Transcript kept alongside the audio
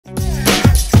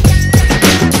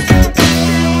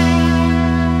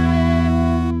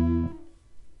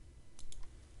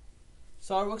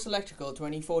SolidWorks Electrical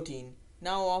 2014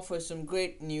 now offers some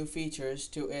great new features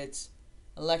to its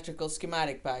electrical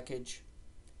schematic package.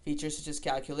 Features such as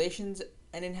calculations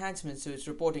and enhancements to its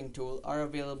reporting tool are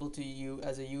available to you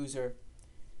as a user.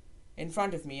 In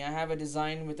front of me, I have a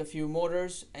design with a few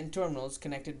motors and terminals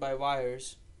connected by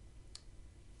wires.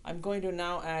 I'm going to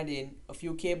now add in a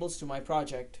few cables to my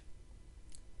project.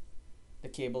 The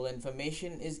cable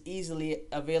information is easily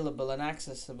available and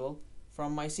accessible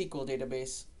from my SQL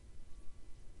database.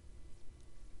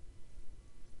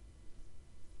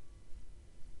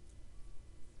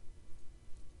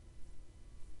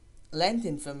 Length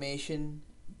information,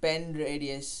 bend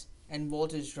radius, and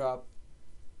voltage drop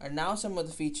are now some of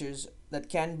the features that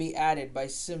can be added by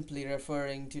simply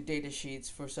referring to datasheets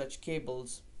for such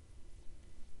cables.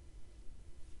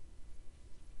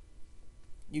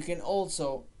 You can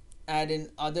also add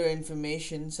in other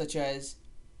information such as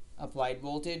applied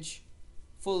voltage,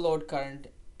 full load current,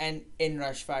 and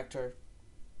inrush factor.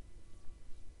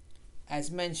 As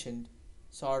mentioned,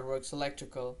 SolidWorks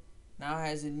Electrical now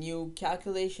has a new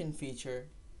calculation feature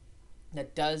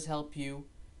that does help you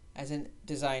as a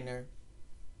designer.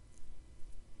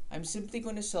 I'm simply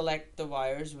going to select the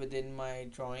wires within my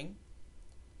drawing,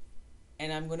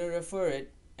 and I'm going to refer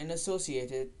it and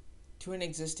associate it to an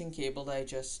existing cable that I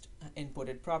just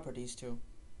inputted properties to.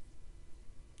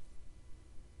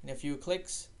 In a few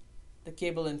clicks, the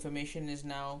cable information is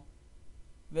now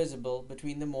visible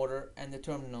between the motor and the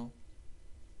terminal.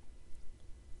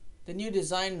 The new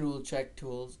design rule check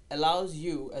tools allows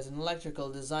you as an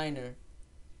electrical designer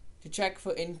to check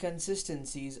for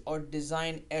inconsistencies or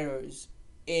design errors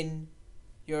in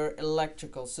your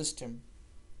electrical system.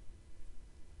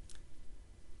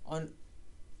 On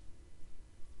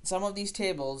some of these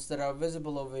tables that are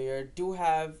visible over here do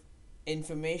have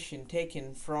information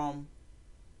taken from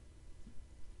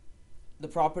the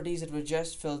properties that were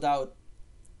just filled out.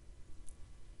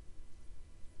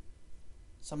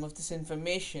 Some of this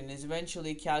information is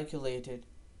eventually calculated.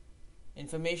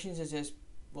 Information such as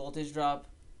voltage drop,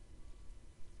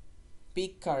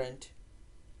 peak current,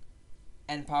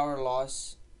 and power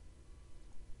loss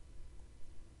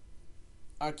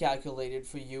are calculated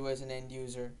for you as an end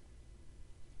user.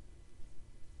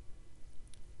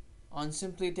 On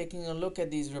simply taking a look at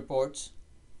these reports,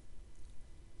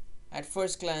 at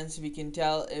first glance we can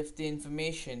tell if the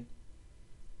information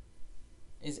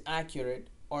is accurate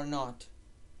or not.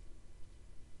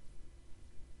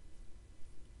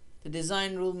 The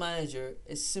Design Rule Manager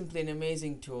is simply an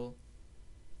amazing tool.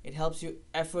 It helps you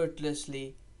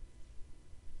effortlessly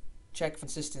check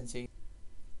consistency.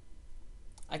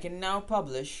 I can now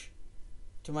publish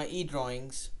to my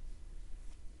e-drawings,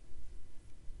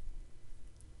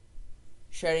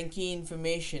 sharing key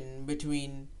information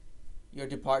between your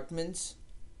departments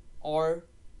or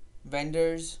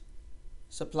vendors,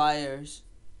 suppliers,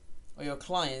 or your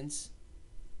clients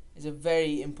is a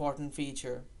very important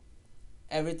feature.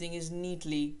 Everything is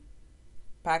neatly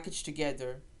packaged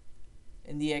together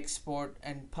in the export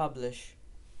and publish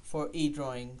for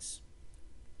e-drawings.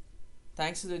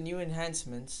 Thanks to the new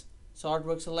enhancements,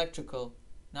 SolidWorks Electrical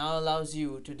now allows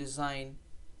you to design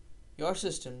your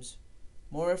systems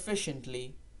more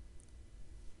efficiently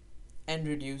and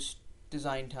reduce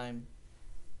design time.